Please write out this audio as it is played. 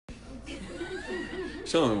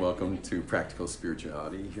Shalom and welcome to Practical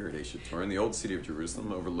Spirituality here at Asia Torah in the old city of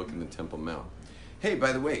Jerusalem overlooking the Temple Mount. Hey,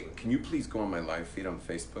 by the way, can you please go on my live feed on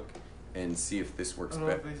Facebook and see if this works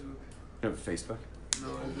better? Facebook. You have Facebook? No,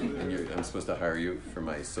 I do And I'm supposed to hire you for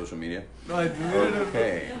my social media? No, I do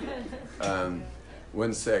Okay.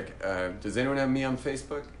 One sec. Does anyone have me on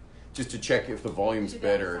Facebook? Just to check if the volume's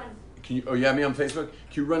better. Can you? Oh, you have me on Facebook?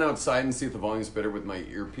 Can you run outside and see if the volume's better with my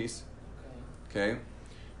earpiece? Okay.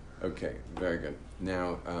 Okay, very good.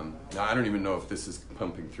 Now I don't even know if this is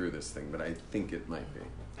pumping through this thing, but I think it might be.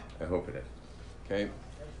 I hope it is. Okay.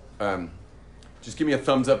 Just give me a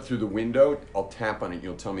thumbs up through the window. I'll tap on it.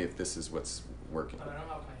 You'll tell me if this is what's working. I don't have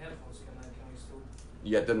my headphones. Can we still?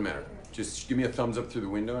 Yeah, it doesn't matter. Just give me a thumbs up through the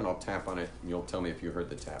window, and I'll tap on it, and you'll tell me if you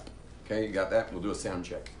heard the tap. Okay, you got that? We'll do a sound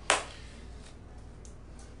check.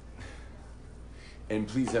 And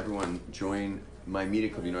please, everyone, join my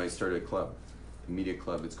media club. You know, I started a club. Media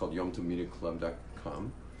club. It's called Yom Tov Media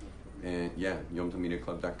Club.com. And yeah, Yom Tov Media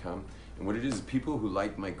Club.com. And what it is people who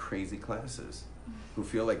like my crazy classes, who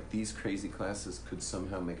feel like these crazy classes could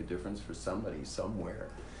somehow make a difference for somebody somewhere,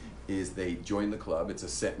 is they join the club. It's a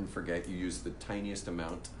set and forget. You use the tiniest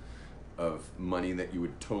amount of money that you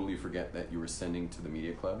would totally forget that you were sending to the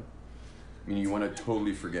media club. Meaning you want to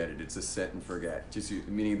totally forget it. It's a set and forget.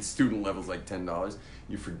 Meaning the student level's like $10.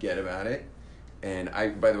 You forget about it. And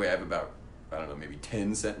by the way, I have about, I don't know, maybe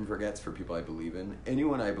 10 set and forgets for people I believe in.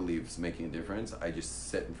 Anyone I believe is making a difference, I just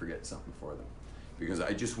set and forget something for them. Because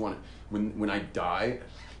I just want, when I die,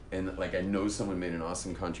 and like I know someone made an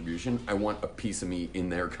awesome contribution, I want a piece of me in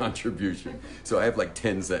their contribution. So I have like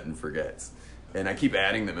 10 set and forgets. And I keep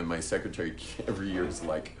adding them, and my secretary every year is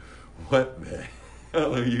like, what the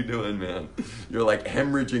hell are you doing, man? You're like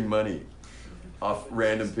hemorrhaging money off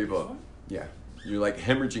random people. Yeah, you're like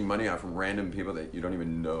hemorrhaging money off from random people that you don't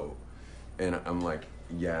even know. And I'm like,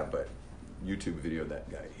 yeah, but YouTube video that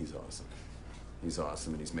guy, he's awesome. He's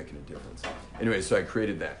awesome and he's making a difference. Anyway, so I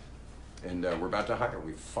created that. And we're about to hire.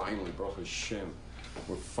 We finally broke Hashem.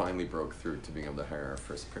 We finally broke through to being able to hire our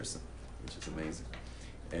first person, which is amazing.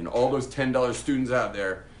 And all those $10 students out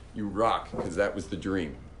there, you rock, because that was the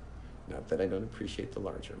dream. Not that I don't appreciate the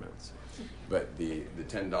larger amounts. But the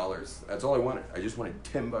 $10, that's all I wanted. I just wanted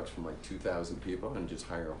 $10 from like 2,000 people and just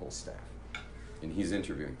hire a whole staff. And he's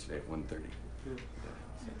interviewing today at 1:30. Yeah,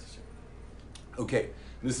 okay,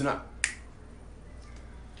 listen up.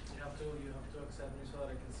 You have to accept me so that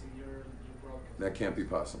I can see your broken. That can't be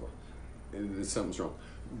possible. Something's wrong.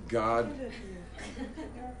 God.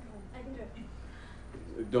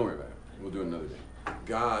 Don't worry about it. We'll do it another day.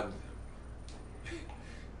 God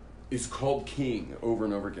is called king over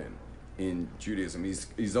and over again in Judaism.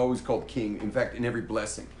 He's always called king. In fact, in every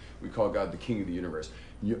blessing, we call God the king of the universe.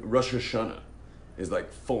 Rosh Hashanah is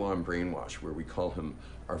like full-on brainwash, where we call him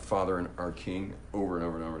our father and our king over and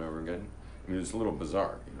over and over and over again. I mean, it's a little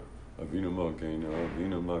bizarre, you know. Avinu Malkeinu,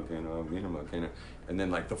 Avinu Malkeinu, Avinu Malkeinu. And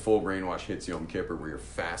then like the full brainwash hits Yom Kippur, where you're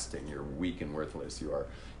fasting, you're weak and worthless,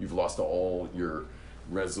 you've lost all your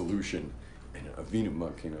resolution. And Avinu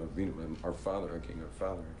Malkeinu, Avinu, our father, our king, our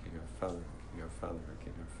father, our king, our father, our king, our father, our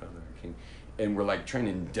king, our father, our king. And we're like trying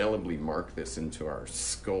to indelibly mark this into our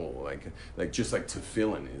skull, like just like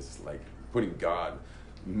tefillin is like putting God.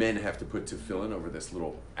 Men have to put tefillin over this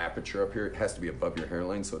little aperture up here. It has to be above your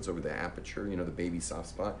hairline, so it's over the aperture, you know, the baby soft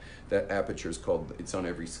spot. That aperture is called, it's on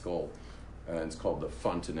every skull. It's called the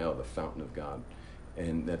fontanelle, the fountain of God.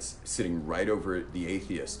 And that's sitting right over the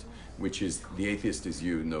atheist, which is, the atheist is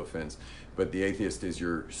you, no offense, but the atheist is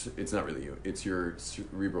it's not really you, it's your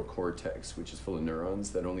cerebral cortex, which is full of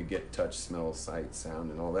neurons that only get touch, smell, sight, sound,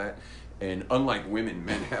 and all that. And unlike women,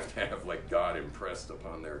 men have to have like God impressed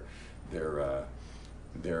upon their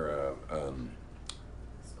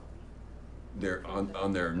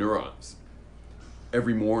neurons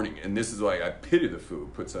every morning. And this is why I pity the fool who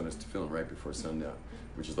puts on his tefillin right before sundown,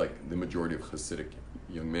 which is like the majority of Hasidic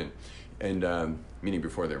young men, and meaning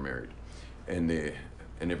before they're married, and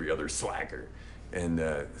every other slacker.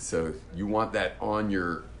 And so you want that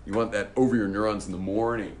over your neurons in the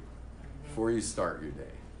morning before you start your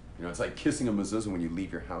day. You know, it's like kissing a mezuzah when you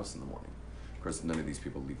leave your house in the morning. Of course, none of these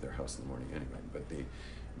people leave their house in the morning anyway, but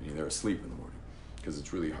they're asleep in the morning, because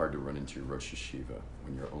it's really hard to run into your Rosh Hashiva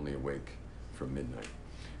when you're only awake from midnight.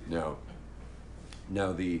 Now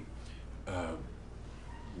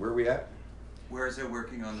where are we at? Where is it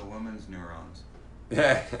working on the woman's neurons?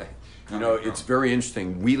 You know, it's very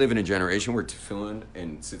interesting. We live in a generation where tefillin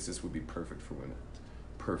and tzitzis would be perfect for women.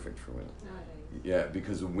 Perfect for women. Yeah,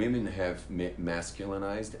 because the women have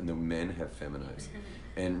masculinized and the men have feminized.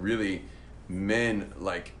 And really, men,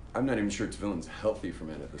 like, I'm not even sure tefillin's healthy for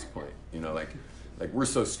men at this point. You know, like we're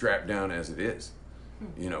so strapped down as it is.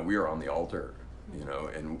 You know, we are on the altar, you know,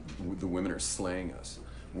 and the women are slaying us,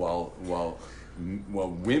 while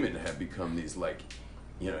women have become these, like,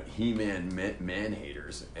 you know, He-Man man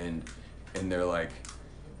haters, and they're like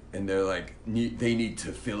they need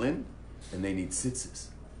to fill in, and they need tzitzis.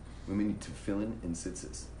 Women need to fill in and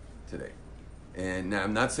tzitzis today. And now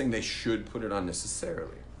I'm not saying they should put it on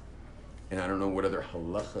necessarily. And I don't know what other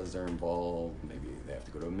halachas are involved. Maybe they have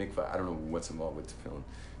to go to a mikvah. I don't know what's involved with tefillin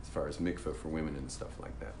as far as mikvah for women and stuff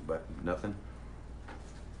like that. But nothing.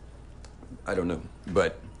 I don't know.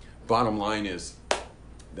 But bottom line is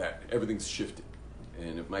that everything's shifted.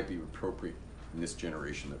 And it might be appropriate in this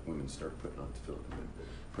generation that women start putting on tefillin and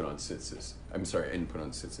put on tzitzis. I'm sorry, and put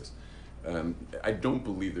on tzitzis. I don't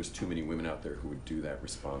believe there's too many women out there who would do that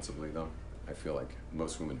responsibly, though. I feel like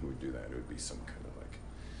most women who would do that, it would be some kind of like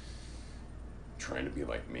trying to be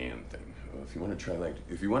like man thing. Well, if you want to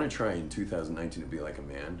try in 2019 to be like a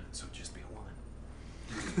man, so just be a woman.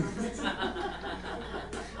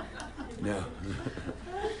 No.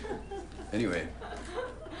 Anyway.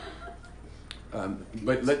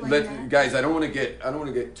 But guys, I don't want to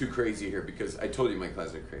get too crazy here, because I told you my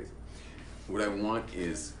classes are crazy. What I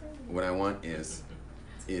want is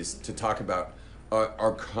to talk about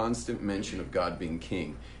our constant mention of God being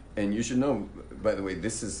King. And you should know, by the way,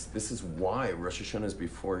 this is why Rosh Hashanah is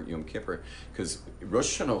before Yom Kippur, because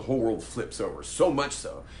Rosh Hashanah, the whole world flips over, so much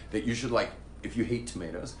so that you should, like, if you hate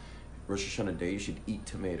tomatoes, Rosh Hashanah day you should eat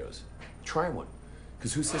tomatoes. Try one,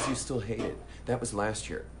 because who says you still hate it? That was last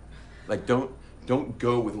year. Like, don't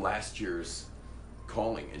go with last year's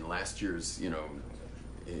calling and last year's, you know,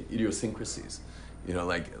 idiosyncrasies. You know,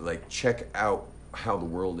 like check out how the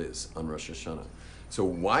world is on Rosh Hashanah. So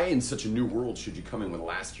why in such a new world should you come in with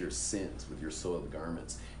last year's sins, with your soiled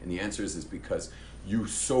garments? And the answer is because you're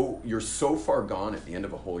so far gone at the end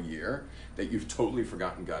of a whole year that you've totally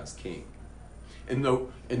forgotten God's King. And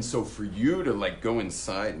so for you to, like, go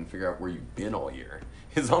inside and figure out where you've been all year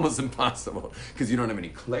is almost impossible, because you don't have any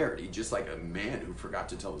clarity. Just like a man who forgot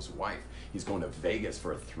to tell his wife he's going to Vegas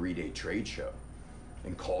for a 3-day trade show,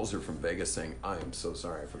 and calls her from Vegas saying, "I am so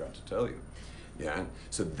sorry, I forgot to tell you." Yeah.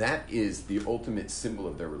 So that is the ultimate symbol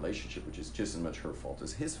of their relationship, which is just as much her fault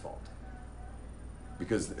as his fault.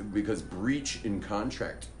 Because breaching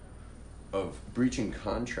contract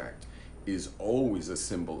is always a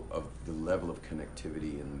symbol of the level of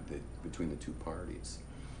connectivity between the two parties.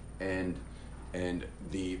 And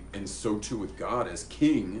so too with God as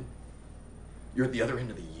King, you're at the other end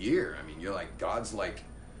of the year. I mean, you're like, God's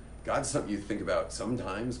something you think about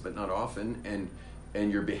sometimes, but not often, and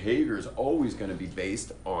your behavior is always going to be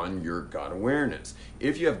based on your God awareness.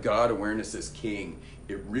 If you have God awareness as King,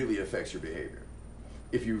 it really affects your behavior.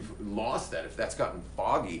 If you've lost that, if that's gotten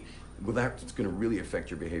foggy, well, that's going to really affect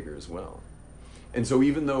your behavior as well. And so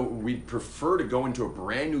even though we'd prefer to go into a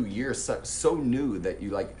brand new year so new that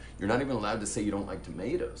you're not even allowed to say you don't like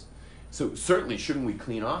tomatoes. So certainly shouldn't we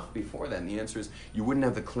clean off before that? And the answer is you wouldn't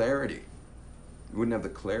have the clarity. You wouldn't have the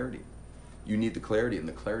clarity. You need the clarity, and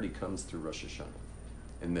the clarity comes through Rosh Hashanah.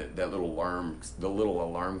 And the little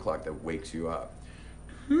alarm clock that wakes you up.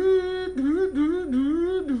 You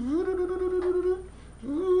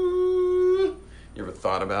ever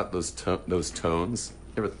thought about those tones?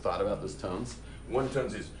 You ever thought about those tones? One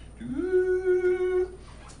tone is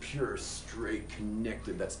pure, straight,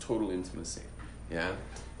 connected. That's total intimacy. Yeah?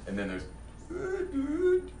 And then there's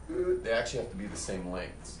they actually have to be the same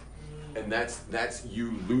lengths. And that's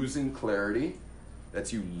you losing clarity.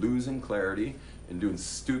 That's you losing clarity and doing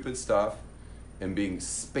stupid stuff and being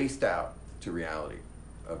spaced out to reality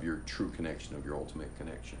of your true connection, of your ultimate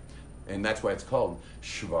connection. And that's why it's called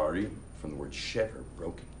shvari, from the word shever,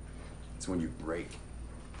 broken. It's when you break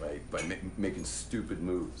by making stupid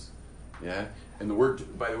moves. Yeah? And the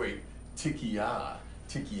word, by the way, tikiyah,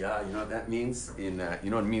 you know what that means? You know what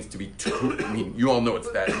it means to be, I mean, you all know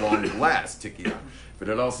it's that long glass, tikiyah. But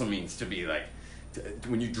it also means to be like,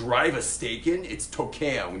 when you drive a stake in, it's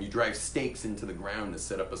tokea. When you drive stakes into the ground to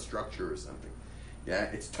set up a structure or something. Yeah,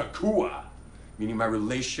 it's takua. Meaning my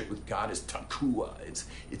relationship with God is takua. It's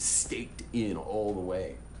staked in all the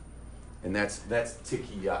way. And that's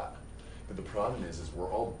tikiyah. But the problem is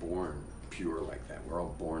we're all born pure like that. We're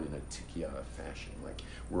all born in a tikiyah fashion. Like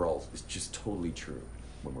it's just totally true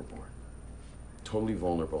when we're born. Totally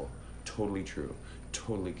vulnerable, totally true,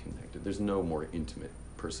 totally connected. There's no more intimate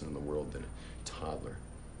person in the world than a toddler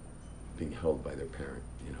being held by their parent.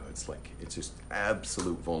 You know, it's just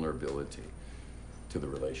absolute vulnerability to the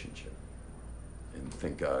relationship. And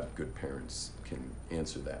thank God good parents can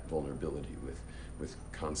answer that vulnerability with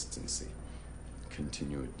constancy,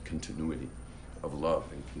 continuity of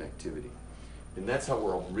love and connectivity. And that's how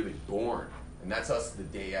we're all really born. And that's us the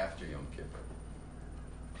day after Yom Kippur.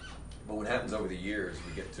 But what happens over the years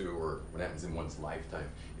we get to, or what happens in one's lifetime,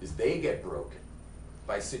 is they get broken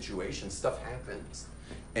by situations. Stuff happens.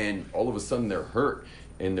 And all of a sudden they're hurt.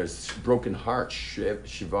 And there's broken hearts,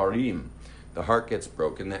 shivarim. The heart gets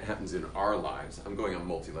broken. That happens in our lives. I'm going on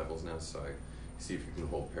multi-levels now, so I see if you can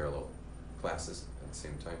hold parallel classes at the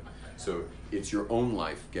same time. So it's your own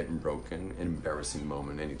life getting broken, an embarrassing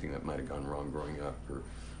moment, anything that might have gone wrong growing up, or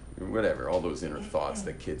whatever, all those inner thoughts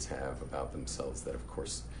that kids have about themselves that, of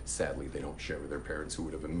course, sadly, they don't share with their parents, who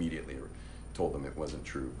would have immediately told them it wasn't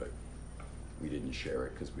true, but we didn't share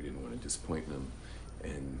it because we didn't want to disappoint them.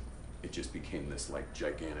 And it just became this like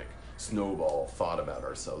gigantic snowball thought about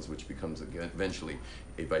ourselves, which becomes eventually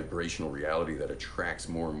a vibrational reality that attracts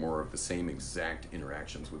more and more of the same exact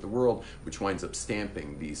interactions with the world, which winds up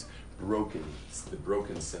stamping the broken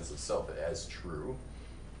sense of self as true.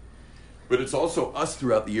 But it's also us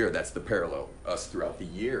throughout the year. That's the parallel. Us throughout the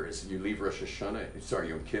years. You leave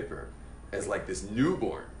Yom Kippur, as like this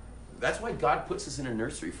newborn. That's why God puts us in a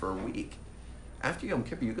nursery for a week. After Yom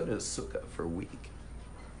Kippur, you go to a sukkah for a week.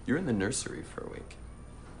 You're in the nursery for a week.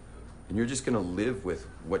 And you're just going to live with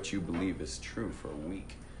what you believe is true for a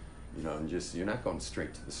week. And you're not going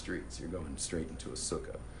straight to the streets. You're going straight into a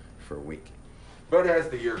sukkah for a week. But as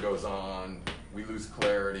the year goes on, we lose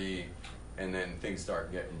clarity, and then things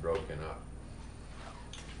start getting broken up.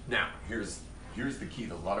 Now, here's the key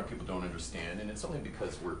that a lot of people don't understand, and it's only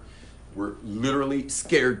because we're literally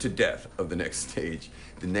scared to death of the next stage.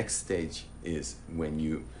 The next stage is when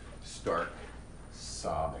you start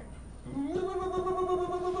sobbing.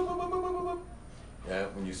 Yeah,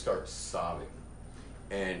 when you start sobbing.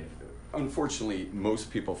 And unfortunately,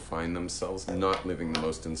 most people find themselves not living the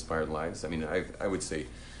most inspired lives. I mean, I would say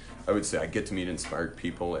I get to meet inspired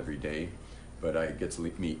people every day, but I get to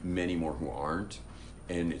meet many more who aren't.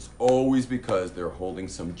 And it's always because they're holding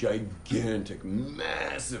some gigantic,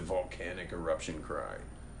 massive volcanic eruption cry,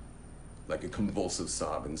 like a convulsive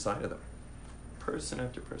sob inside of them. Person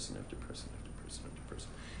after person after person after person after person.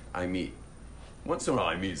 Once in a while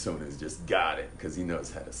I meet someone who's just got it, because he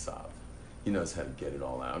knows how to sob. He knows how to get it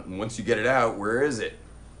all out. And once you get it out, where is it?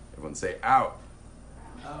 Everyone say, out.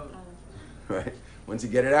 Out. Right? Once you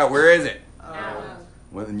get it out, where is it? Out.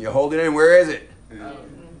 When you hold it in, where is it? Out.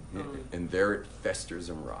 And there it festers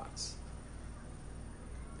and rots.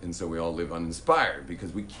 And so we all live uninspired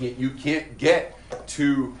because you can't get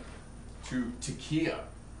to Tekiah.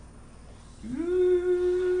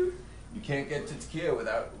 You can't get to Tekiah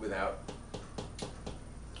without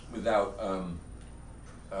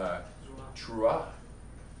Truah.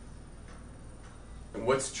 And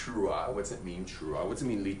what's Truah? What's it mean, Truah? What's it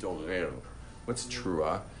mean, litorero? What's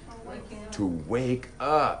Truah? To wake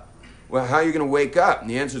up. Well, how are you going to wake up? And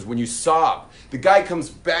the answer is when you sob. The guy comes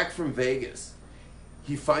back from Vegas.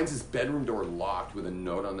 He finds his bedroom door locked with a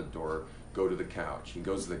note on the door, go to the couch. He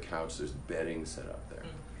goes to the couch, there's bedding set up there.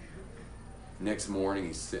 Next morning,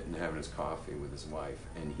 he's sitting having his coffee with his wife,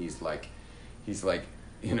 and he's like,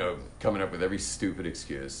 coming up with every stupid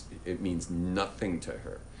excuse. It means nothing to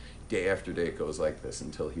her. Day after day, it goes like this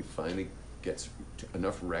until he finally gets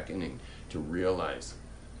enough reckoning to realize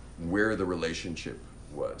where the relationship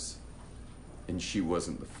was. And she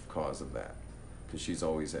wasn't the cause of that, because she's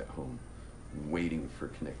always at home, waiting for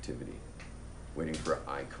connectivity, waiting for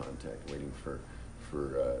eye contact, waiting for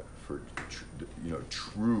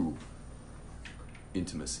true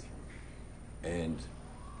intimacy.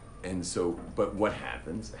 And so, but what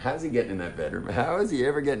happens? How's he getting in that bedroom? How is he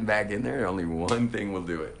ever getting back in there? Only one thing will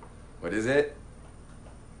do it. What is it?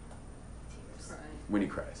 When he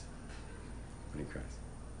cries. When he cries.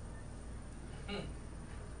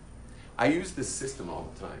 I use this system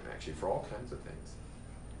all the time, actually, for all kinds of things.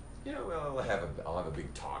 I'll have a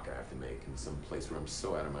big talk I have to make in some place where I'm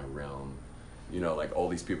so out of my realm. Like all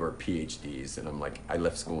these people are PhDs, and I'm like, I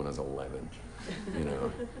left school when I was 11,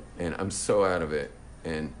 and I'm so out of it,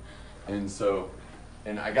 and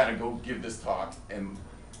I gotta go give this talk, and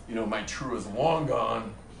my true is long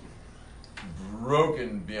gone,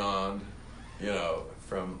 broken beyond,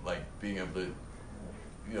 from like being able to,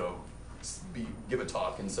 give a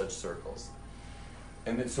talk in such circles.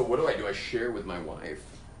 And then, so what do? I share with my wife,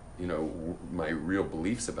 my real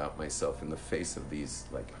beliefs about myself in the face of these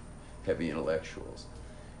like heavy intellectuals.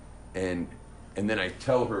 And then I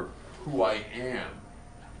tell her who I am.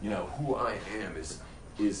 Who I am is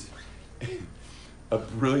a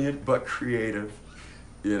brilliant but creative,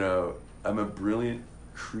 I'm a brilliant,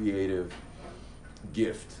 creative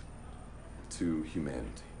gift to humanity.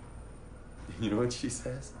 You know what she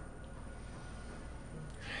says?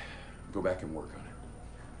 Go back and work on it.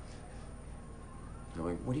 I'm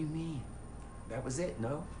like, what do you mean? that was it,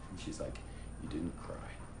 no? And she's like, you didn't cry.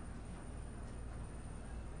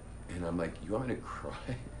 And I'm like, you want me to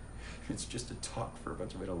cry? It's just a talk for a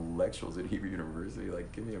bunch of intellectuals at Hebrew University.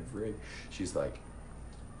 Like, give me a break. She's like,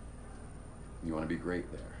 you want to be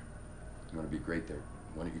great there. You want to be great there.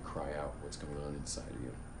 Why don't you cry out what's going on inside of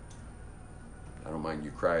you? I don't mind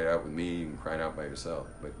you cry it out with me. You can cry it out by yourself,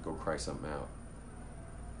 but go cry something out.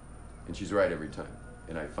 And she's right every time.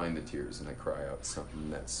 And I find the tears and I cry out something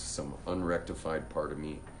that's some unrectified part of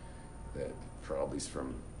me that probably is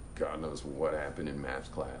from God knows what happened in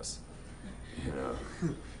math class, you know.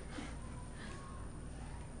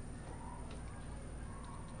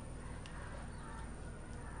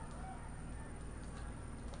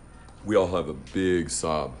 We all have a big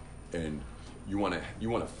sob, and you want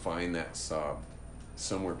to find that sob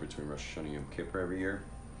somewhere between Rosh Hashanah and Yom Kippur every year.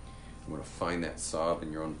 You want to find that sob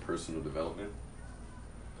in your own personal development.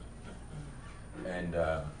 And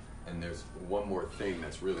there's one more thing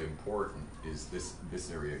that's really important is this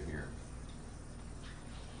area here.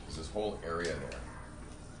 There's this whole area there.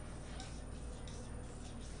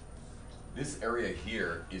 This area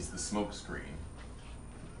here is the smoke screen.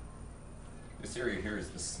 This area here is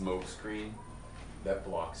the smoke screen that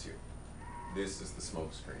blocks you. This is the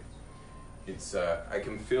smoke screen. It's I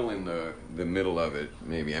can fill in the middle of it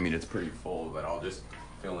maybe. I mean, it's pretty full, but I'll just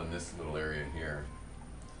fill in this little area here.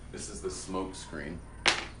 This is the smoke screen.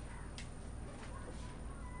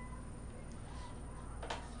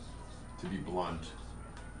 To be blunt,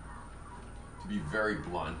 to be very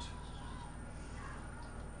blunt,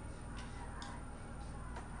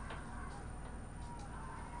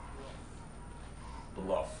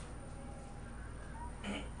 bluff.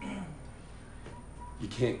 You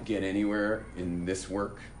can't get anywhere in this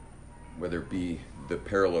work, whether it be the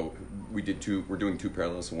parallel. We're doing two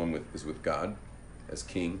parallels. One is with God as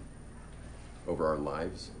King over our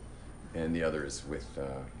lives, and the other is with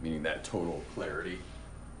meaning that total clarity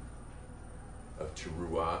of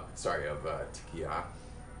Tikiyah,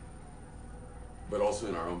 but also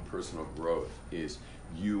in our own personal growth is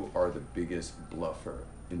you are the biggest bluffer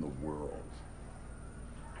in the world.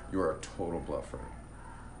 You are a total bluffer.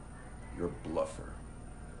 You're a bluffer.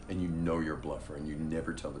 And you know you're a bluffer and you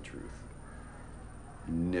never tell the truth.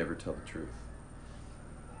 You never tell the truth.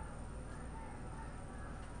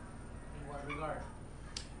 In what regard?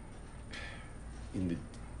 In the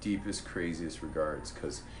deepest, craziest regards,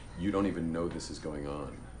 because you don't even know this is going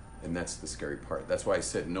on. And that's the scary part. That's why I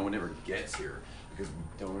said no one ever gets here, because we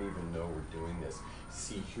don't even know we're doing this.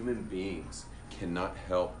 See, human beings cannot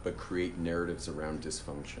help but create narratives around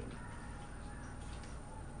dysfunction.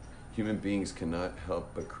 Human beings cannot help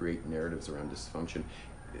but create narratives around dysfunction.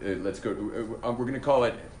 Let's go, we're going to call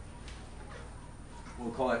it,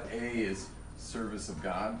 we'll call it A is service of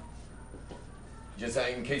God. Just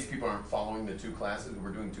in case people aren't following the two classes,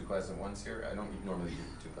 we're doing two classes at once here. I don't normally do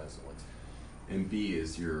two classes at once. And B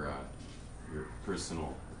is your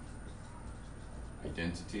personal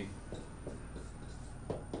identity.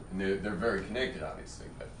 And they're very connected, obviously,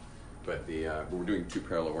 but we're doing two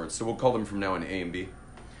parallel words. So we'll call them from now on A and B.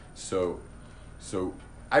 So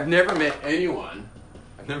I've never met anyone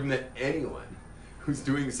who's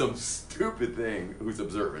doing some stupid thing, who's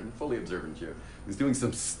observant, fully observant Jew, who's doing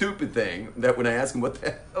some stupid thing that when I ask him, what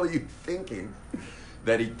the hell are you thinking?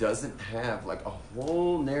 That he doesn't have like a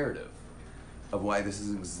whole narrative of why this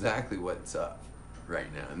is exactly what's up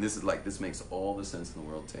right now. And this makes all the sense in the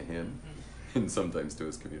world to him and sometimes to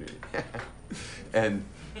his community. And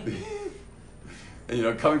you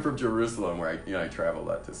know, coming from Jerusalem where I travel a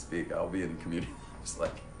lot to speak, I'll be in the community just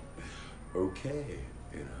like, okay,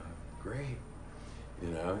 great.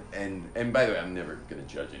 And by the way, I'm never going to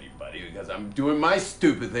judge anybody because I'm doing my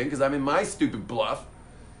stupid thing because I'm in my stupid bluff.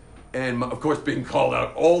 And of course being called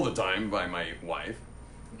out all the time by my wife.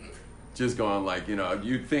 Just going like,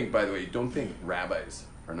 you'd think, by the way, don't think rabbis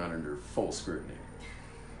are not under full scrutiny.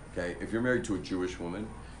 Okay? If you're married to a Jewish woman,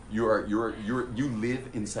 you live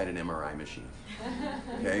inside an MRI machine.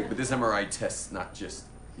 Okay? But this MRI tests not just,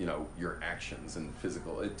 your actions and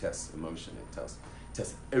physical, it tests emotion, it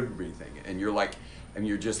tests everything. And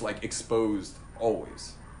you're just like exposed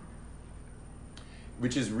always.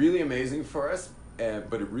 Which is really amazing for us,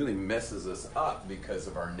 but it really messes us up because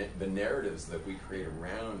of the narratives that we create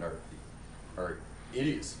around our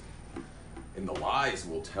idiocy and the lies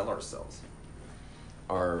we'll tell ourselves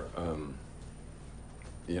are,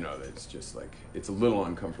 it's just like, it's a little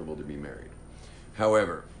uncomfortable to be married.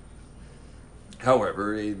 However,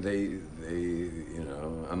 they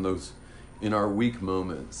on those, in our weak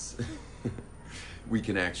moments, we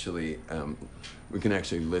can actually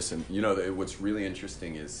listen. What's really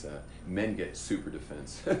interesting is men get super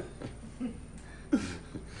defensive.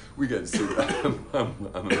 we get super. I'm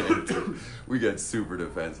a man too. We get super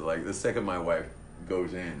defensive. Like the second my wife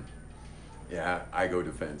goes in, yeah, I go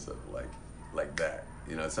defensive like that.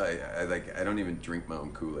 You know, so I don't even drink my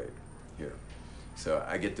own Kool-Aid here, so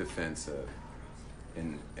I get defensive,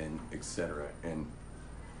 and etc. And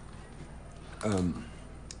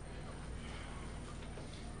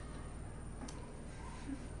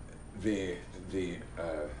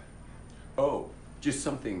just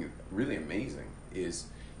something really amazing is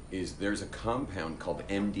there's a compound called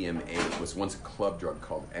MDMA. It was once a club drug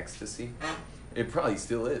called ecstasy. It probably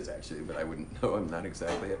still is, actually, but I wouldn't know. I'm not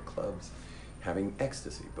exactly at clubs having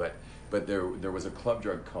ecstasy, but there was a club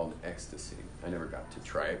drug called ecstasy. I never got to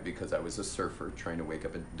try it because I was a surfer trying to wake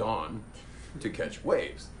up at dawn to catch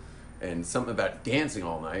waves, and something about dancing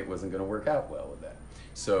all night wasn't going to work out well with that.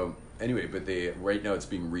 So anyway, but right now it's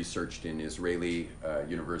being researched in Israeli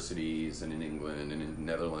universities and in England and in the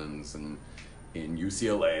Netherlands and in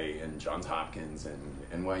UCLA and Johns Hopkins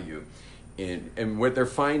and NYU. And what they're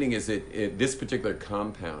finding is that this particular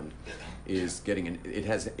compound is it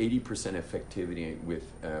has 80% effectivity with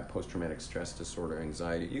post-traumatic stress disorder,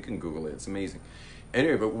 anxiety. You can Google it, it's amazing.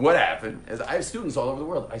 Anyway, but what happened is I have students all over the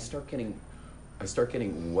world. I start getting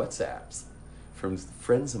WhatsApps from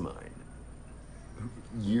friends of mine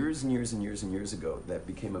years and years and years and years ago that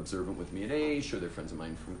became observant with me at Aish, or they're friends of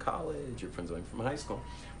mine from college, or friends of mine from high school.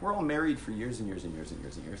 We're all married for years and years and years and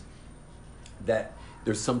years and years. That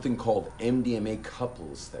there's something called MDMA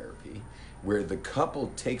couples therapy, where the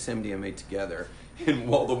couple takes MDMA together, and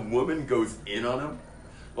while the woman goes in on them,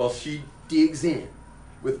 while she digs in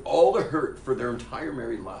with all the hurt for their entire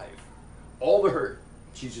married life, all the hurt,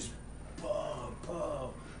 she's just boom, boom,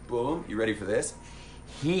 boom. You ready for this?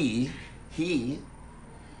 He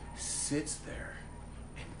sits there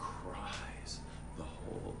and cries the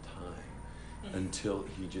whole time until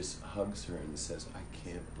he just hugs her and says, "I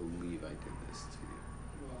can't believe I did this to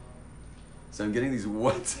you." Wow. So I'm getting these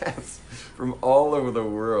WhatsApps from all over the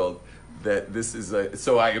world that this is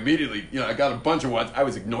so I immediately, I got a bunch of WhatsApps. I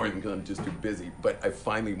was ignoring them because I'm just too busy, but I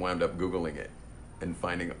finally wound up Googling it and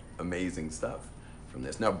finding amazing stuff from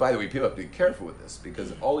this. Now, by the way, people have to be careful with this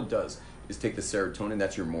because all it does is take the serotonin,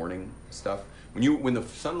 that's your morning stuff. When the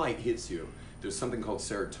sunlight hits you, there's something called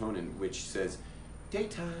serotonin, which says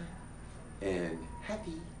daytime and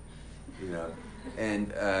happy,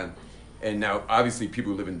 and now obviously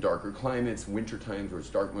people who live in darker climates, winter times where it's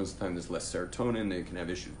dark most of the time, there's less serotonin. They can have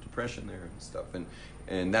issues with depression there and stuff,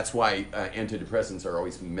 and that's why antidepressants are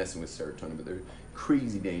always messing with serotonin, but they're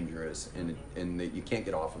crazy dangerous, and you can't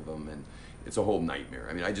get off of them, and it's a whole nightmare.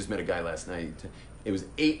 I mean, I just met a guy last night. It was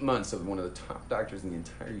 8 months of one of the top doctors in the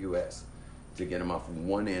entire U.S. to get him off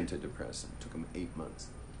one antidepressant. It took him 8 months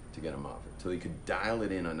to get him off it, till he could dial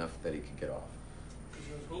it in enough that he could get off. Because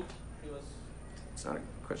he was hooked? It's not a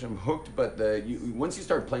question of hooked, but once you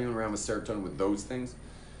start playing around with serotonin with those things,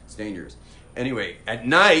 it's dangerous. Anyway, at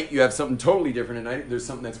night, you have something totally different. At night, there's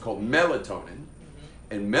something that's called melatonin.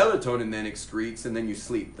 And melatonin then excretes, and then you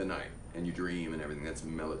sleep the night, and you dream and everything. That's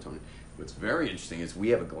melatonin. What's very interesting is we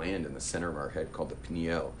have a gland in the center of our head called the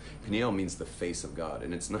pineal. Pineal means the face of God,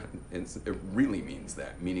 and it really means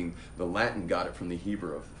that, meaning the Latin got it from the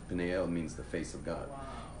Hebrew of pineal, means the face of God. Wow.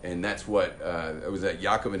 And that's what, it was at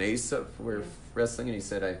Yaakov and Esav were wrestling, and he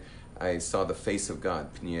said, I saw the face of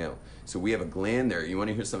God, pineal. So we have a gland there. You want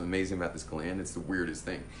to hear something amazing about this gland? It's the weirdest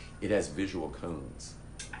thing. It has visual cones.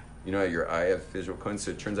 You know, your eye have visual cones,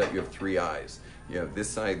 so it turns out you have 3 eyes. You have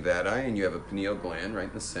this eye, that eye, and you have a pineal gland right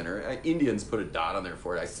in the center. Indians put a dot on their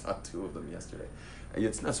forehead. I saw 2 of them yesterday.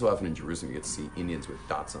 It's not so often in Jerusalem you get to see Indians with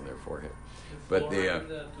dots on their forehead. But they in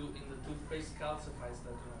the toothpaste calcifies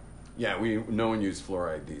that. Yeah, no one uses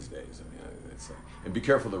fluoride these days. I mean, and be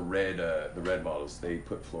careful the red bottles. They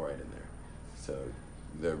put fluoride in there. So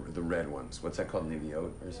the red ones. What's that called? Nivea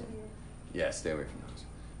or something? Yeah, stay away from those.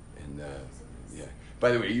 And yeah.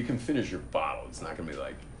 By the way, you can finish your bottle. It's not going to be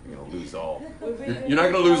like you're going to lose all. You're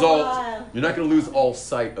not going to lose all. You're not going to lose all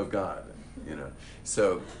sight of God.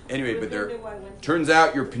 So anyway, but turns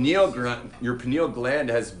out your pineal gland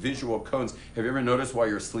has visual cones. Have you ever noticed while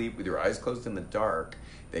you're asleep with your eyes closed in the dark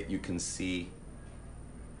that you can see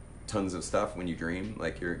tons of stuff when you dream?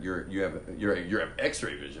 Like you have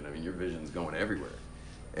X-ray vision. I mean, your vision's going everywhere,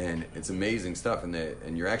 and it's amazing stuff.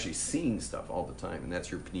 And you're actually seeing stuff all the time, and that's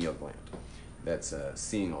your pineal gland. That's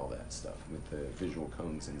seeing all that stuff with the visual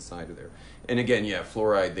cones inside of there. And again, yeah,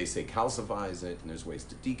 fluoride, they say calcifies it, and there's ways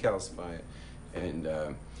to decalcify it. And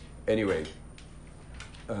anyway,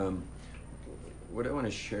 what I want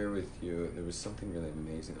to share with you, there was something really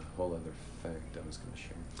amazing, a whole other fact I was going to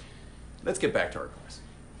share. Let's get back to our class.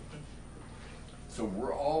 So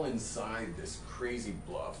we're all inside this crazy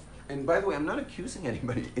bluff. And by the way, I'm not accusing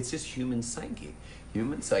anybody. It's just human psyche.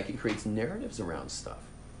 Human psyche creates narratives around stuff.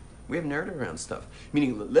 We have narrative around stuff.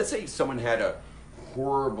 Meaning, let's say someone had a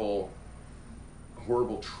horrible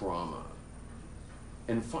trauma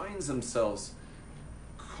and finds themselves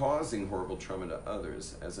causing horrible trauma to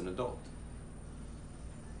others as an adult.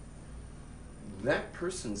 That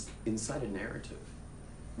person's inside a narrative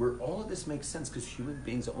where all of this makes sense because human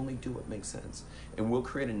beings only do what makes sense. And we'll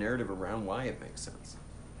create a narrative around why it makes sense.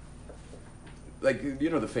 Like, you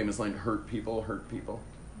know the famous line, hurt people, hurt people.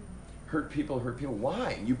 Hurt people, hurt people.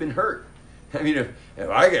 Why? You've been hurt. I mean, if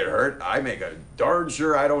I get hurt, I make a darn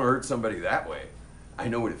sure I don't hurt somebody that way. I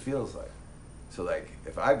know what it feels like. So like,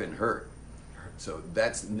 if I've been hurt, so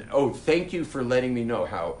that's, oh, thank you for letting me know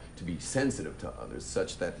how to be sensitive to others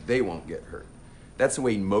such that they won't get hurt. That's the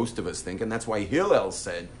way most of us think, and that's why Hillel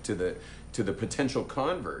said to the potential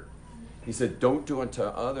convert, he said, don't do unto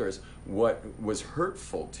others what was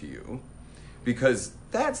hurtful to you, because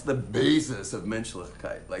that's the basis of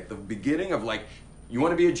Menschlichkeit. Like the beginning of like, you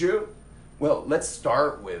want to be a Jew? Well, let's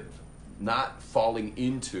start with not falling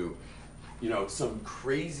into, some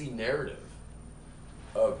crazy narrative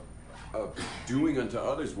of doing unto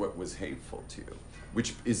others what was hateful to you,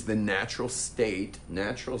 which is the natural state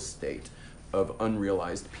of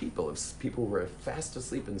unrealized people, of people who are fast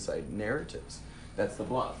asleep inside narratives. That's the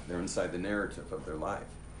bluff. They're inside the narrative of their life.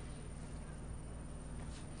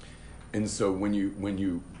 And so when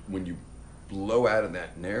you blow out of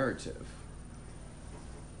that narrative,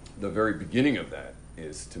 the very beginning of that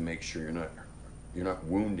is to make sure you're not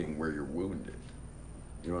wounding where you're wounded.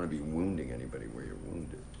 You don't want to be wounding anybody where you're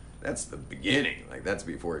wounded. That's the beginning. Like that's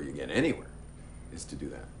before you get anywhere, is to do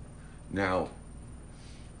that. Now,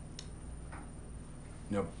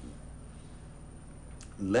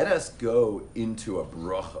 let us go into a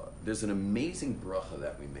bracha. There's an amazing bracha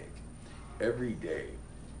that we make every day,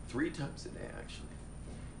 3 times a day actually.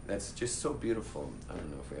 That's just so beautiful. I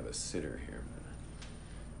don't know if we have a sitter here, but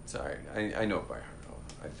it's all right. I know it by heart.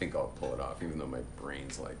 I think I'll pull it off, even though my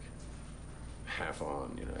brain's like half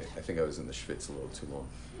on. I think I was in the schwitz a little too long.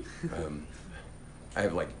 I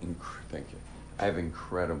have thank you. I have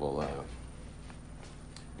incredible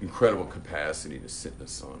capacity to sit in a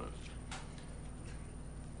sauna.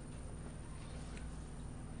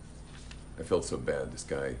 I felt so bad. This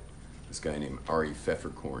guy named Ari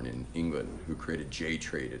Pfefferkorn in England, who created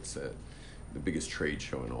J-Trade. It's the biggest trade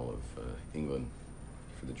show in all of England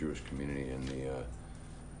for the Jewish community. And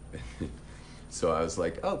so I was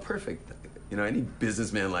like, oh, perfect. I need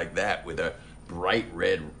businessmen like that with a bright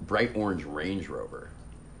orange Range Rover.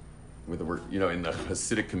 In the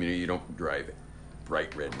Hasidic community, you don't drive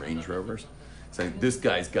bright red Range Rovers. So this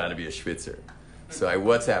guy's got to be a Schwitzer. So I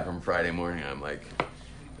WhatsApp him Friday morning. I'm like,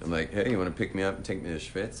 hey, you want to pick me up and take me to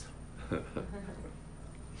Schwitz?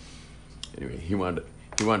 Anyway, he wound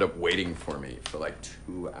up waiting for me for like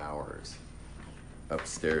 2 hours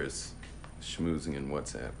upstairs, schmoozing and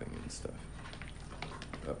WhatsApping and stuff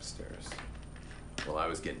upstairs, while I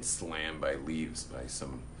was getting slammed by leaves by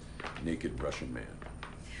some naked Russian man.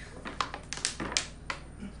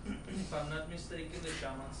 If I'm not mistaken, the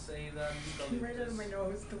shamans say that Right out of my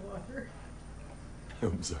nose, the water.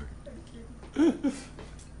 I'm sorry. Thank you.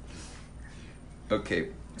 Okay,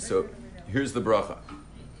 so here's the bracha.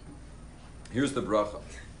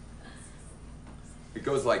 It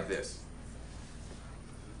goes like this.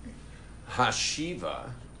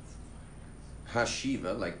 Hashiva,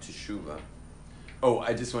 like teshuva. Oh,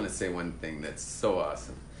 I just want to say one thing that's so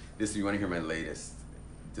awesome. You want to hear my latest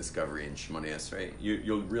discovery in Shemoneh Esrei?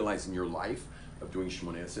 You'll realize in your life of doing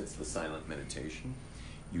Shemoneh Esrei, it's the silent meditation,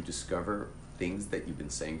 you discover things that you've been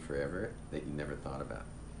saying forever that you never thought about.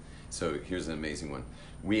 So here's an amazing one.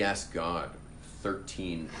 We ask God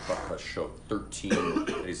 13 bakashot,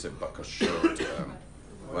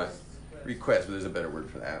 what? Request, but there's a better word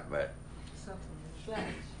for that, but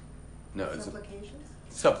no, it's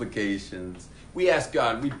supplications. We ask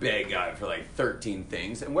God, we beg God for like 13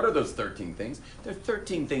 things. And what are those 13 things? There are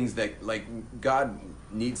 13 things that like God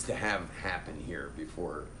needs to have happen here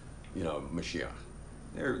before, Mashiach.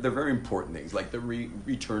 They're very important things, like the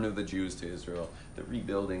return of the Jews to Israel, the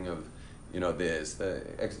rebuilding of, this,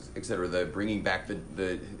 et cetera, the bringing back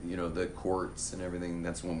the courts and everything.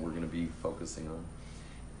 That's one we're going to be focusing on.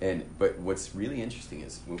 But what's really interesting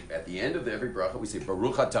is at the end of every bracha we say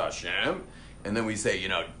Baruch Atah Hashem, and then we say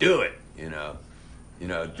do it,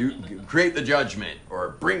 create the judgment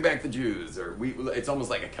or bring back the Jews, or it's almost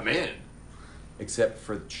like a command, except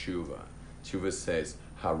for tshuva. Tshuva says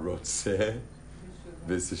Harotzeh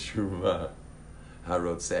v'seshuva.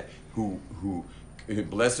 Harotzeh, who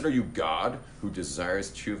Blessed are you, God, who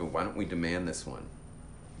desires tshuva. Why don't we demand this one?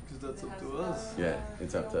 Because that's up to us. Yeah,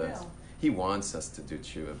 it's up to us. He wants us to do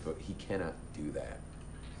tshuva, but he cannot do that.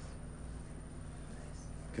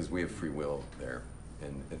 Because we have free will there,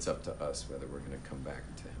 and it's up to us whether we're going to come back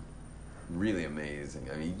to him. Really amazing.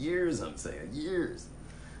 I mean, years, I'm saying, years.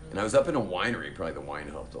 And I was up in a winery, probably the wine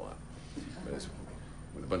helped a lot. But it was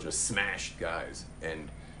with a bunch of smashed guys, and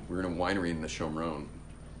we were in a winery in the Shomron,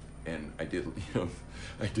 and I did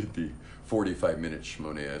the 45-minute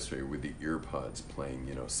Shmoneh Esrei with the ear pods playing,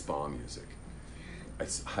 spa music. I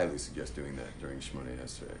highly suggest doing that during Shmoneh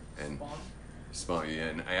Esrei. And spa, yeah,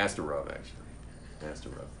 and I asked a Rav, actually.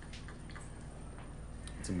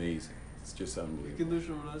 It's amazing. It's just unbelievable. You can do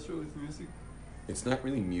Shomron Esrei with music? It's not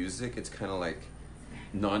really music. It's kind of like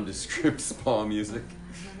nondescript spa music.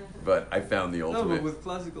 But I found the ultimate. No, but with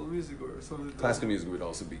classical music or something. Classical music would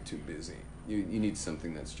also be too busy. You need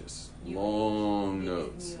something that's just long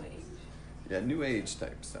notes. New age. Yeah, new age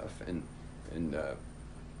type stuff. And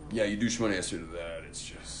yeah, you do Shmoneh Esrei to that. It's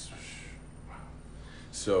just wow.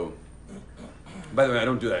 So, by the way, I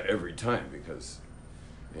don't do that every time because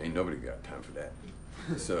ain't nobody got time for that.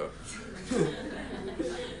 So,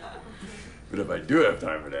 but if I do have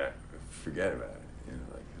time for that, forget about it.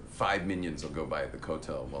 Like 5 minions will go by at the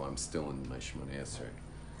kotel while I'm still in my Shmoneh Esrei.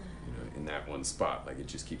 In that one spot, like it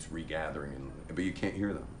just keeps regathering, but you can't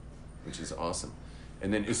hear them, which is awesome.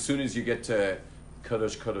 And then as soon as you get to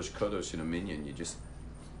Kadosh, Kadosh, Kadosh in a minyan, you just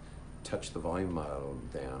touch the volume model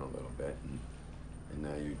down a little bit, and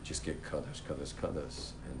now you just get Kadosh, Kadosh,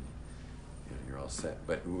 Kadosh, and you're all set.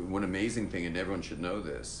 But one amazing thing, and everyone should know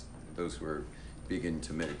this, those who are big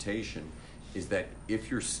into meditation, is that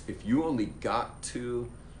if you only got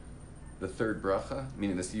to the third bracha,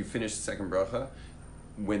 meaning this, you finish the second bracha,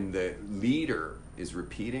 when the leader is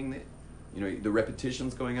repeating it, the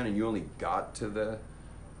repetition's going on, and you only got to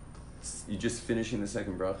you're just finishing the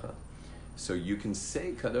second bracha, so you can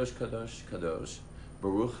say Kadosh, Kadosh, Kadosh,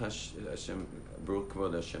 Baruch Hashem, Baruch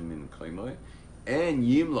Kvod Hashem Min Koimoy, and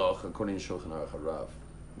Yimloch according to Shulchan Aruch Harav,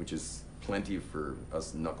 which is plenty for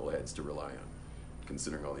us knuckleheads to rely on,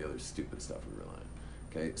 considering all the other stupid stuff we rely on.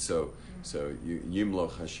 Okay, so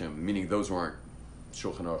Yimloch Hashem, meaning those who aren't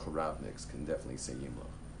Shulchan Aruch Haravniks can definitely say Yimloch,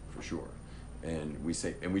 for sure. And we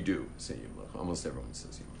do say Yimloch. Almost everyone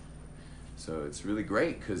says Yimloch. So it's really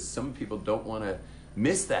great because some people don't want to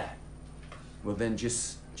miss that. Well, then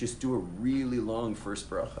just do a really long first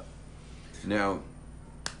bracha. Now,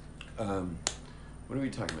 what are we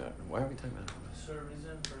talking about? Why are we talking about this? Service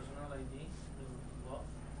and personal ID.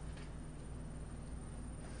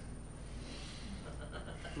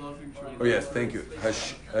 Oh yes, thank you.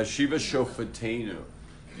 Hashiva Shofatenu.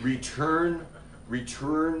 Return.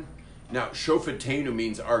 Now, Shofatenu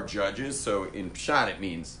means our judges, so in Pshat it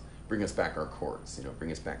means bring us back our courts,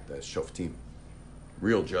 bring us back the Shoftim,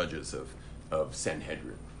 real judges of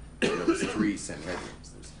Sanhedrin. There's 3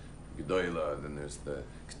 Sanhedrins. There's Gedolah, then there's the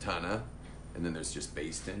Ketana, and then there's just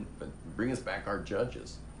Beis Din. But bring us back our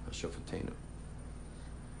judges, Shofatenu.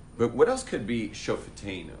 But what else could be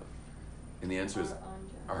Shofatenu? And the answer is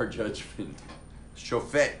our judgment.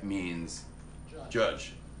 Shofet means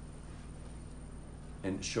judge.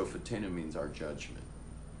 And Shofatenu means our judgment.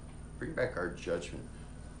 Bring back our judgment.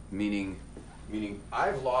 Meaning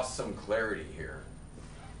I've lost some clarity here.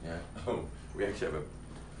 Yeah. Oh, we actually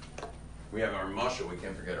have our mushal. We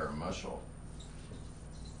can't forget our mushal.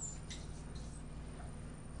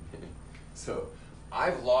 So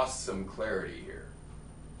I've lost some clarity here.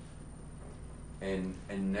 And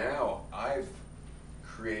now I've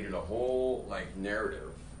created a whole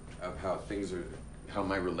narrative of how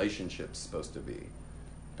my relationship's supposed to be,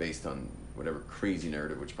 based on whatever crazy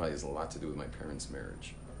narrative, which probably has a lot to do with my parents'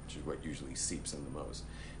 marriage, which is what usually seeps in the most.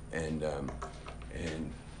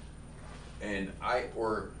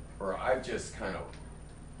 I've just kind of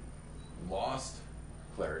lost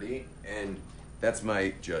clarity, and that's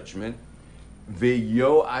my judgment.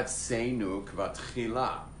 Ve'yo'atzenu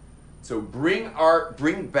kvatchila. So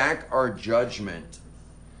bring back our judgment,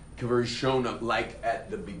 kvarshona, like at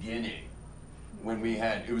the beginning, when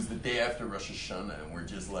it was the day after Rosh Hashanah, and we're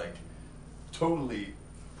just totally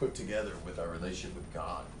put together with our relationship with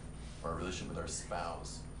God, our relationship with our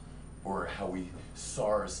spouse, or how we saw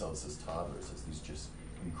ourselves as toddlers, as these just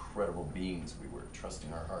incredible beings we were,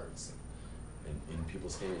 trusting our hearts in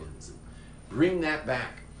people's hands. Bring that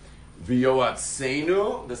back.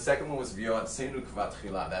 V'yo'atzenu, the second one was v'yo'atzenu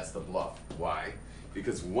kvatchila. That's the bluff. Why?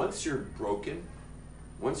 Because once you're broken,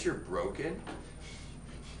 what's the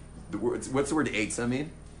word eitzah mean?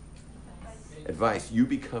 Advice. You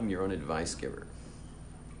become your own advice giver.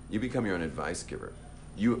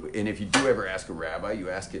 And if you do ever ask a rabbi, you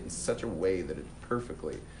ask it in such a way that it's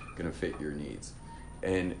perfectly going to fit your needs.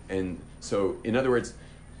 And so, in other words,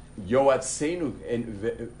 Yoatzenu and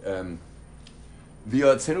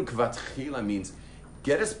V'yoatzenu kvatchila means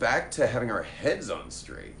get us back to having our heads on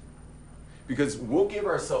straight. Because we'll give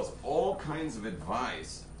ourselves all kinds of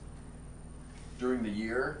advice during the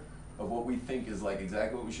year of what we think is like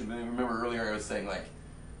exactly what we should do. Remember earlier I was saying like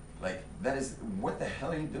that is, what the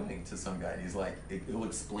hell are you doing to some guy? And he's like, he'll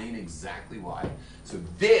explain exactly why. So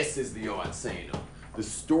this is the Yoatzenu. The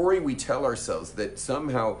story we tell ourselves that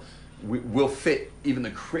somehow will fit even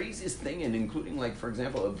the craziest thing, and including, like, for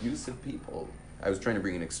example, abusive people. I was trying to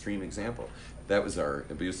bring an extreme example. That was our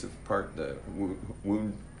abusive part, the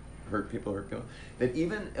wound, hurt people. That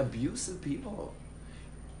even abusive people,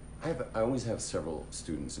 I always have several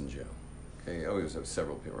students in jail. Okay, I always have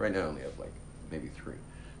several people. Right now I only have like maybe 3.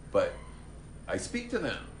 But I speak to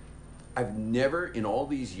them. I've never, in all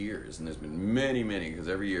these years, and there's been many, because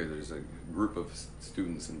every year there's a group of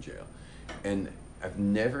students in jail, and I've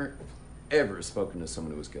never, ever spoken to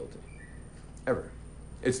someone who was guilty. Ever.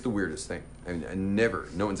 It's the weirdest thing. I mean,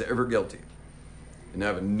 no one's ever guilty. And I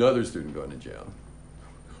have another student going to jail,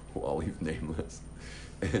 who I'll leave nameless.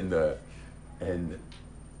 And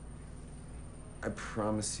I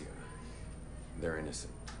promise you, they're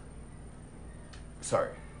innocent.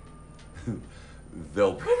 Sorry.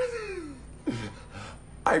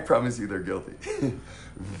 I promise you they're guilty.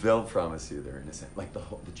 They'll promise you they're innocent. Like the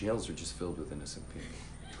jails are just filled with innocent people.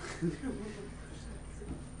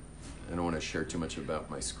 I don't want to share too much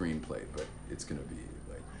about my screenplay, but it's going to be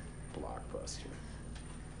like blockbuster.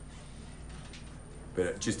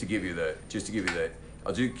 But just to give you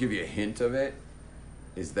I'll just give you a hint of it,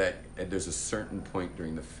 is that there's a certain point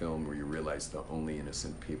during the film where you realize the only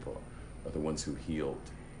innocent people are the ones who healed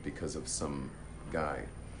because of some guy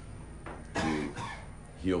who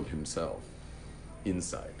healed himself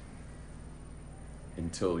inside.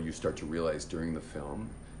 Until you start to realize during the film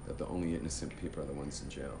that the only innocent people are the ones in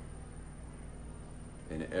jail.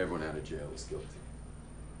 And everyone out of jail is guilty.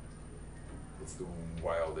 It's the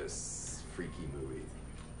wildest, freaky movie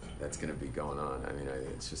that's going to be going on. I mean,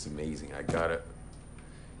 it's just amazing. I got to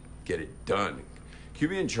get it done. Can you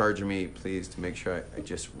be in charge of me, please, to make sure I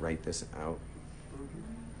just write this out?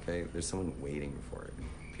 Okay? There's someone waiting for it.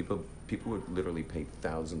 People would literally pay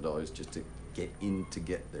 $1,000 just to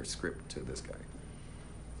get their script to this guy,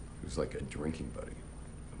 who's like a drinking buddy.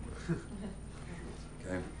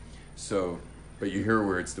 Okay? So, but you hear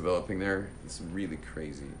where it's developing there? It's a really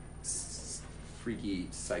crazy, freaky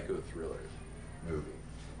psycho thriller movie.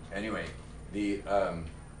 Anyway, the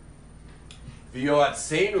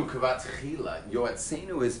Yoatzenu kvatchila.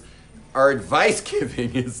 Yoatzenu is, our advice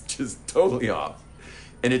giving is just totally off.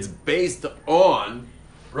 And it's based on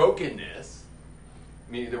brokenness,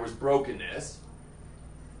 meaning there was brokenness.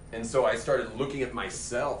 And so I started looking at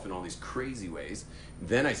myself in all these crazy ways.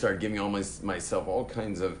 Then I started giving myself all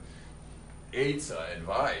kinds of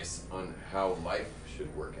advice on how life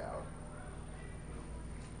should work out.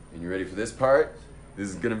 And you ready for this part? This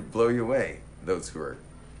is going to blow you away. Those who are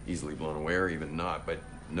easily blown away or even not, but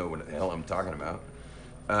know what the hell I'm talking about.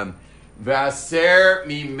 Vaser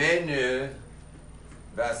mimenu,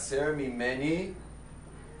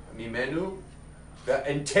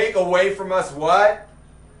 and take away from us what?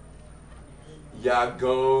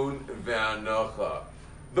 Yagon v'anocha.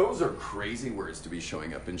 Those are crazy words to be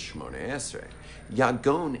showing up in Shmoneh Esrei.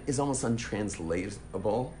 Yagon is almost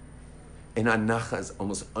untranslatable, and anacha is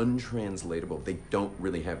almost untranslatable. They don't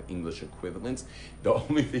really have English equivalents. The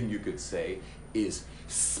only thing you could say is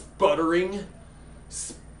sputtering,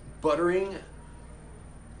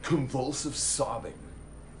 convulsive sobbing.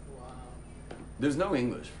 Wow. There's no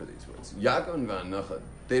English for these words. Yagon v'anacha,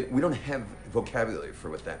 we don't have vocabulary for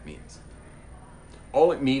what that means.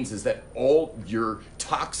 All it means is that all your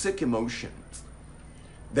toxic emotions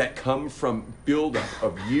that come from buildup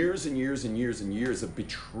of years and years and years and years of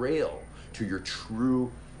betrayal to your true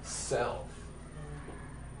self.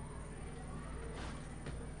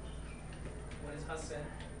 What is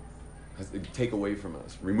haser? Take away from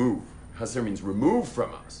us. Remove. Haser means remove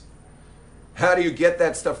from us. How do you get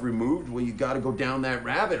that stuff removed? Well, you got to go down that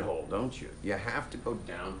rabbit hole, don't you? You have to go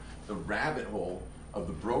down the rabbit hole of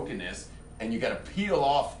the brokenness, and you got to peel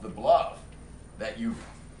off the bluff that you've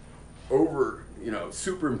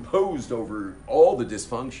superimposed over all the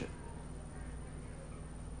dysfunction.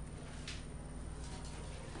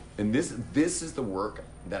 And this is the work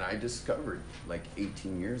that I discovered like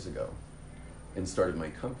 18 years ago and started my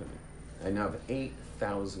company. I now have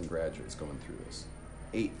 8,000 graduates going through this.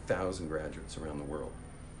 8,000 graduates around the world.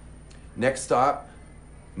 Next stop,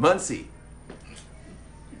 Muncie.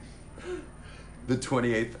 The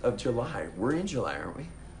 28th of July. We're in July, aren't we?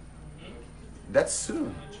 That's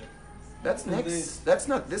soon. That's 10 next. days. That's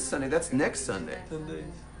not this Sunday. That's next Sunday. 10 days.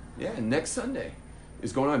 Yeah, next Sunday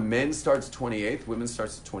is going on. Men starts 28th. Women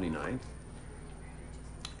starts the 29th.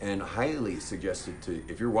 And highly suggested to,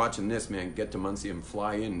 if you're watching this, man, get to Muncie and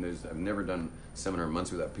fly in. I've never done a seminar in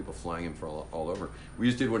Muncie without people flying in from all over. We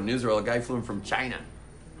just did one in Israel. A guy flew in from China.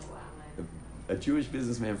 A Jewish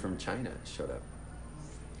businessman from China showed up,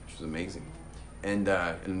 which was amazing. And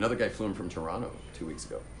another guy flew in from Toronto 2 weeks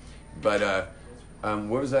ago. But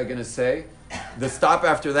what was I going to say? The stop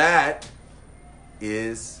after that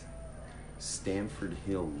is Stamford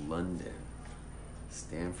Hill, London.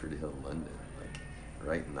 Stamford Hill, London.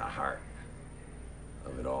 Right in the heart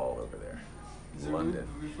of it all over there. Is it London.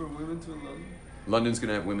 for women to London? London's going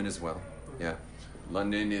to have women as well. Yeah.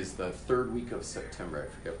 London is the 3rd week of September. I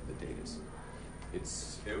forget what the date is.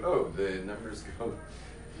 The numbers go.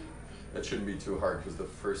 That shouldn't be too hard because the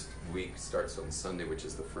first week starts on Sunday, which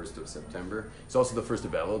is the 1st of September. It's also the 1st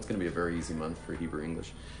of Elul. It's going to be a very easy month for Hebrew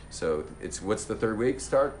English. So what's the 3rd week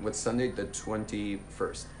start? What's Sunday? The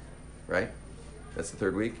 21st, right? That's the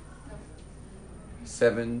 3rd week?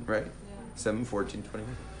 7, right? 7, 14,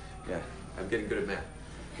 21. Yeah, I'm getting good at math.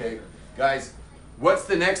 Okay, guys, what's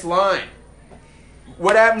the next line?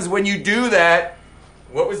 What happens when you do that?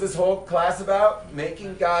 What was this whole class about?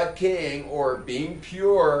 Making God king, or being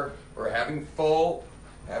pure, or having full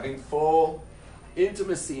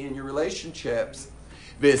intimacy in your relationships.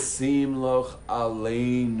 V'simloch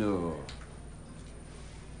aleinu.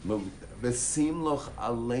 V'simloch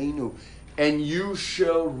aleinu. And you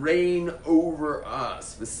shall reign over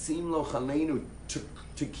us. V'simloch aleinu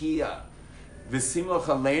tekiah. V'simloch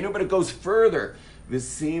aleinu, but it goes further.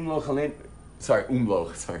 V'simloch aleinu.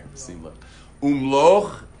 V'simloch.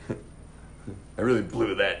 Umloch. I really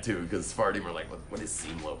blew that too because Sephardim are like, what is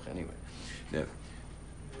simloch anyway? Yeah.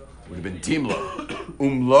 Would have been timloch.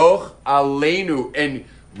 Umloch aleinu, and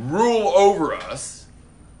rule over us.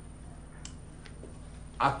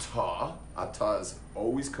 Atah. Atah is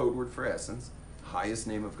always code word for essence. Highest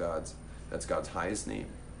name of God's. That's God's highest name.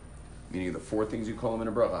 Meaning the 4 things you call him in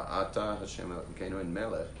a bracha. Atah, Hashem, Elokeinu, and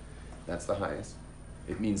Melech. That's the highest.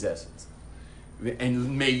 It means essence.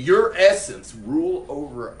 And may your essence rule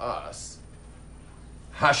over us.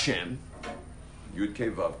 Hashem. Yud Kei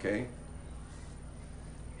Vav Kei.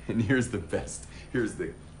 And here's the best. Here's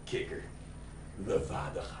the kicker.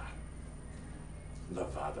 Levadecha.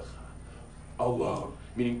 Levadecha. Alone.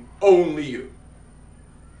 Meaning only you.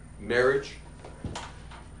 Marriage.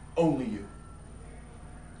 Only you.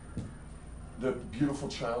 The beautiful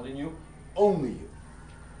child in you. Only you.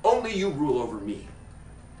 Only you rule over me.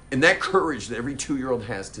 And that courage that every 2-year-old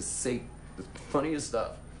has to say the funniest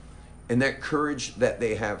stuff, and that courage that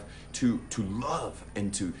they have to love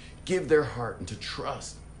and to give their heart and to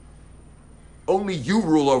trust. Only you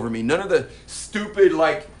rule over me. None of the stupid,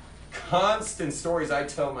 constant stories I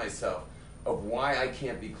tell myself of why I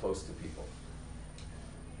can't be close to people.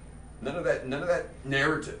 None of that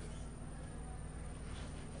narrative.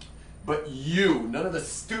 But you, none of the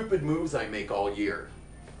stupid moves I make all year.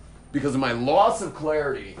 Because of my loss of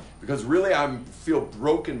clarity, because really I feel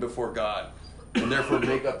broken before God, and therefore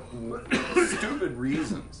make up stupid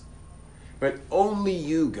reasons. But only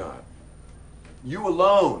you, God. You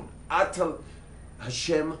alone. Ata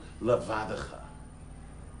Hashem levadecha.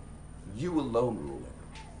 You alone rule over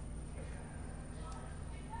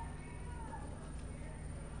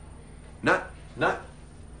me.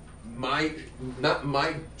 Not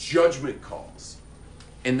my judgment calls.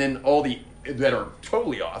 And then all the that are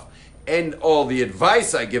totally off, and all the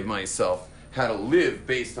advice I give myself how to live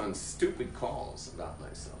based on stupid calls about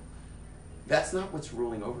myself. That's not what's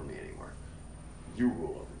ruling over me anymore. You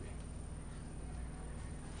rule over me.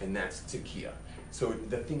 And that's tekiah. So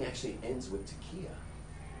the thing actually ends with tekiah.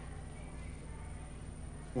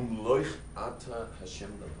 Umloich ata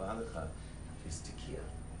Hashem levadecha is tekiah.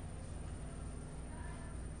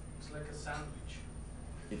 It's like a sandwich.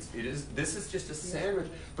 This is just a sandwich.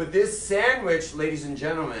 But this sandwich, ladies and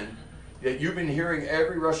gentlemen, that you've been hearing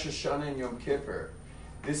every Rosh Hashanah and Yom Kippur,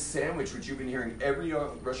 this sandwich, which you've been hearing every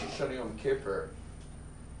Rosh Hashanah and Yom Kippur,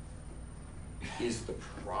 is the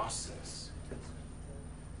process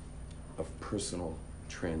of personal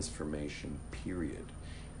transformation, period.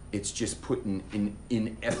 It's just put in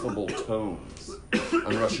ineffable tones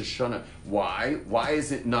on Rosh Hashanah. Why? Why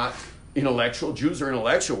is it not intellectual? Jews are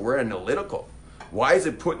intellectual. We're analytical. Why is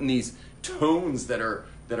it put in these tones that are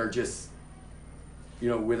just,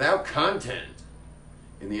 without content?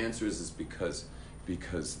 And the answer is because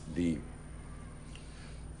the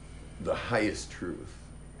highest truth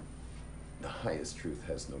The highest truth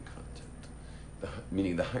has no content.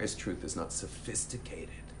 Meaning the highest truth is not sophisticated.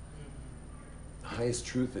 The highest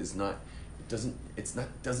truth is not,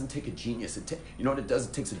 doesn't take a genius. You know what it does?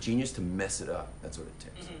 It takes a genius to mess it up. That's what it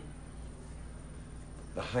takes.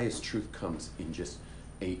 The highest truth comes in just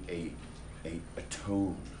a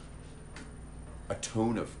tone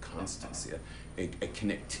of constancy, a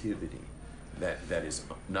connectivity that is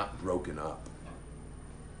not broken up.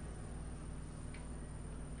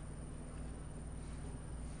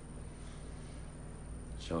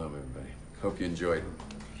 Shalom, everybody. Hope you enjoyed.